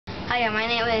Hi, my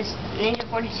name is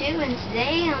Ninja42, and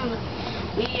today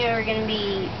we are going to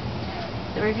be,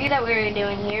 the review that we're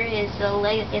doing here is a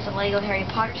Lego Harry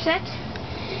Potter set.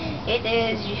 It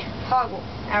is Hogwarts.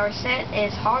 Our set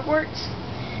is Hogwarts.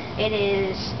 It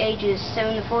is ages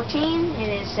 7 to 14. It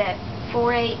is set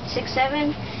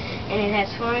 4867, and it has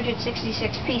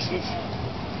 466 pieces.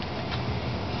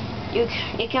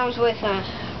 It comes with 7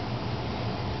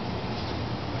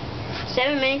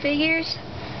 minifigures.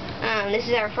 This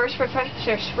is our first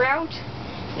Professor Sprout.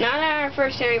 Not our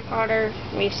first Harry Potter.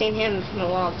 We've seen him a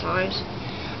lot of times.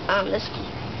 This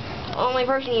only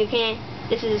version you can.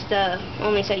 This is the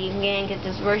only set you can get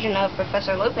this version of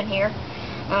Professor Lupin here.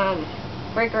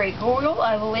 Gregory Goyle,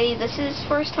 I believe this is his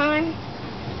first time.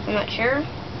 I'm not sure.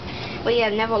 We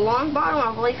have Neville Longbottom,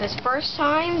 I believe his first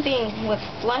time being with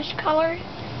flesh color.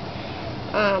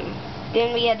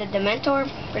 Then we had the Dementor,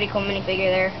 pretty cool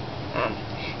minifigure there.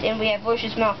 Then we have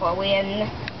Lucius Malfoy.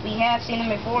 We have seen him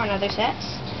before in other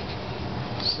sets.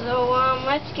 So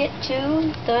let's get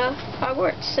to the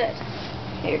Hogwarts set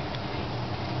here.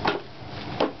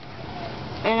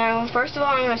 And first of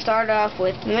all, I'm going to start off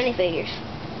with the minifigures.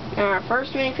 Now, our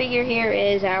first minifigure here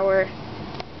is our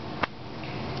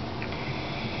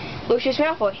Lucius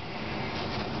Malfoy.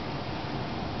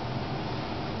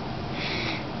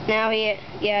 Now he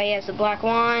has the black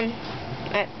wand.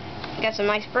 Got some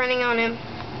nice printing on him.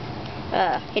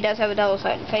 He does have a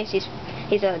double-sided face. He's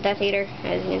a Death Eater,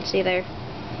 as you can see there.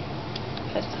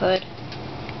 That's the hood.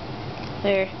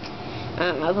 There.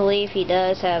 I believe he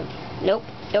does have no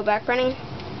back printing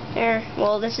there.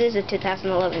 Well, this is a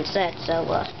 2011 set, so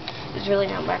there's really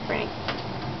no back printing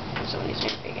on some of these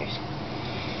minifigures.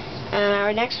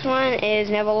 Our next one is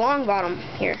Neville Longbottom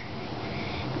here.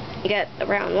 You got the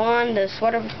brown wand, the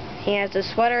sweater. He has the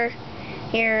sweater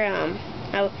here.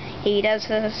 He does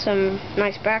have some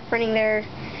nice back printing there.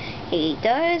 He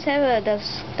does have a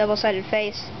double-sided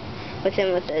face with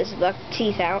him with his buck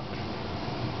teeth out.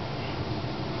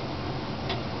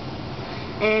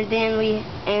 And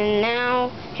now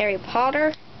Harry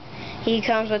Potter. He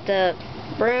comes with the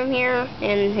broom here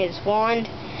and his wand,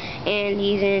 and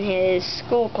he's in his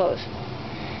school clothes.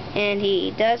 And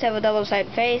he does have a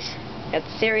double-sided face. Got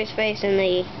the serious face and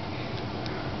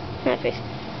that face.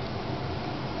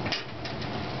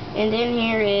 And then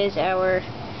here is our,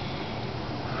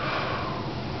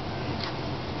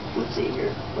 let's see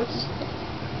here, what's his name?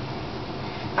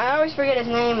 I always forget his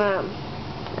name. I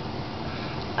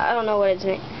don't know what his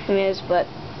name is, but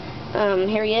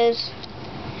here he is.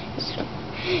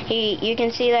 You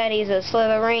can see that he's a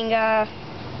Slytherin guy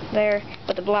there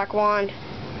with the black wand.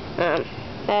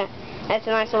 That's a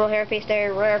nice little hairpiece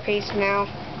there, rare piece now.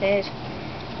 It's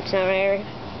not rare,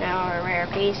 now a rare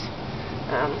piece.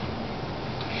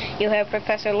 You have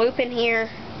Professor Lupin here.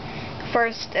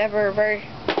 First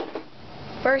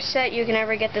set you can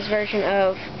ever get this version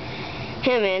of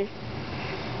him in.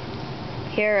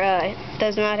 Here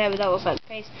does not have a double-sided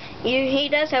face. He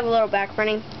does have a little back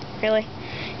printing, really.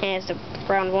 And has the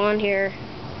brown wand here.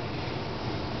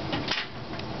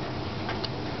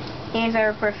 Here's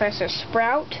our Professor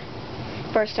Sprout.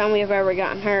 First time we've ever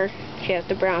gotten her. She has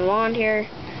the brown wand here.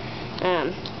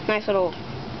 Nice little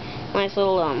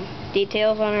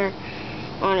details on her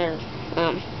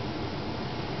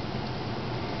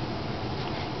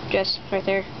dress right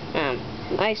there.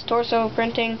 Nice torso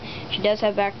printing. She does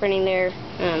have back printing there.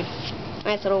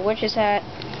 Nice little witch's hat.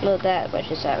 Look at that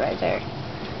witch's hat right there.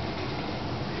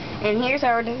 And here's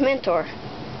our Dementor.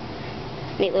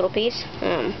 Neat little piece.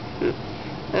 I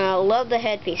love the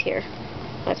headpiece here.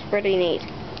 That's pretty neat.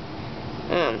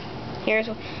 Here's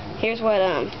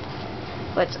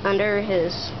what's under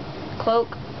his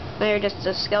cloak. There, just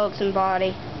a skeleton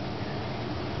body.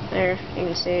 There, you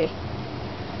can see.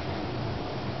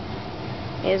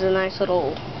 It's a nice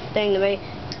little thing to make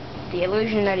the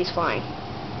illusion that he's flying.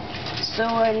 So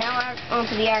now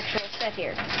onto the actual set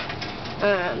here.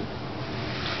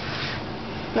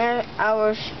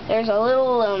 There's a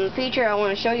little feature I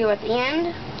want to show you at the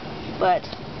end, but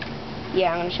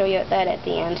yeah, I'm going to show you that at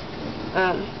the end.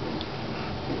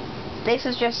 This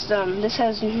is just this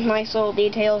has nice little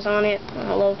details on it.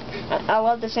 I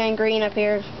love the sand green up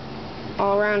here,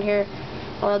 all around here.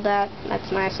 I love that.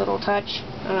 That's a nice little touch.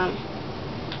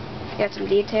 Got some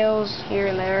details here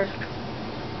and there.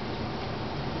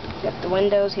 Got the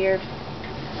windows here.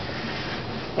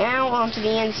 Now onto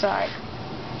the inside.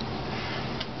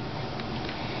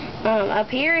 Up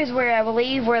here is where I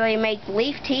believe where they make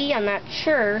leaf tea. I'm not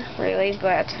sure really,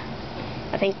 but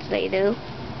I think they do.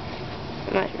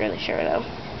 I'm not really sure though.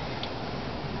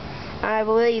 I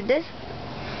believe this.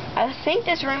 I think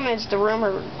this room is the room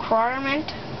of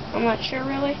requirement. I'm not sure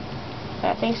really.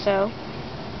 I think so.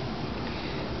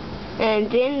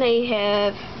 And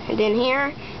then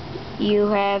here you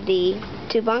have the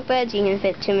 2 bunk beds. You can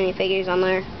fit too many figures on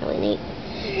there. Really neat.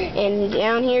 And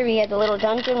down here we have the little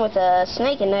dungeon with a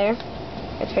snake in there.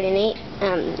 It's pretty neat.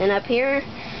 And up here,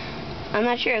 I'm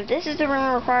not sure if this is the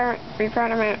room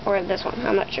requirement or this one.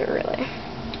 I'm not sure really.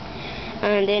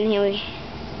 And then here we,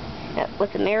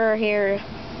 with the mirror here,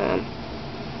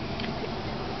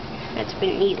 that's a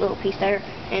pretty neat little piece there.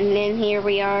 And then here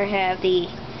we have the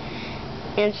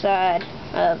inside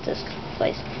of this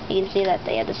place. You can see that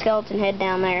they have the skeleton head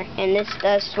down there, and this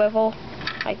does swivel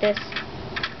like this,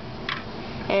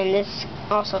 and this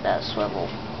also does swivel.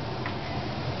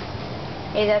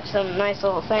 They got some nice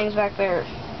little things back there.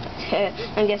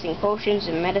 I'm guessing potions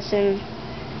and medicine.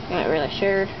 I'm not really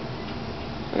sure.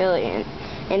 Really,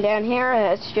 and down here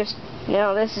it's just,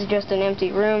 this is just an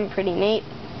empty room. Pretty neat.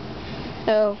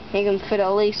 So you can fit at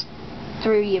least 2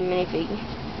 or 3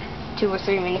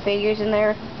 minifigures in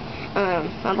there.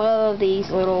 I love these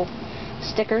little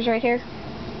stickers right here.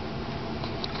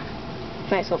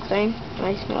 Nice little thing.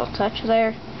 Nice little touch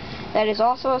there. That is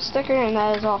also a sticker, and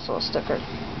that is also a sticker.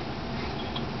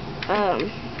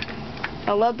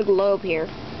 I love the globe here.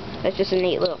 That's just a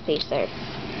neat little piece there.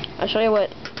 I'll show you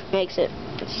what makes it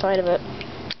inside of it.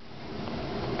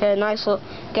 Got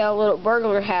a little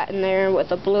burglar hat in there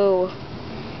with a blue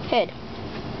head.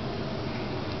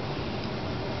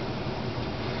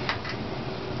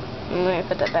 I'm going to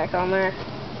put that back on there.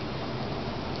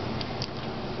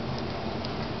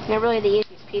 It's not really the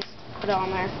easiest piece to put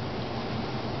on there.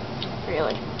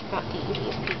 Really, not the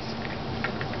easiest piece.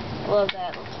 I love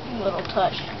that little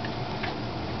touch.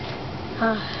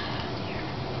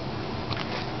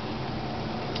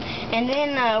 And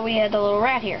then we had the little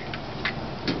rat here.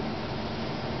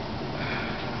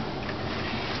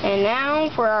 And now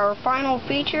for our final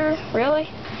feature, really.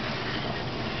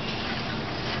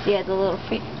 Yeah, the little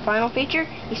final feature.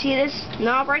 You see this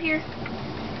knob right here?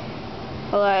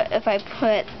 Well, if I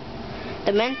put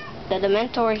the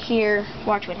Dementor here,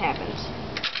 watch what happens.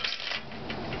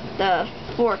 The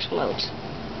floor explodes.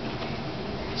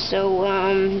 So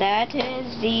that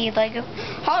is the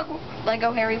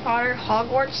Lego Harry Potter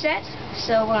Hogwarts set.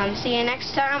 So see you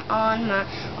next time on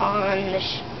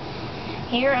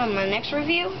my next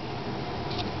review.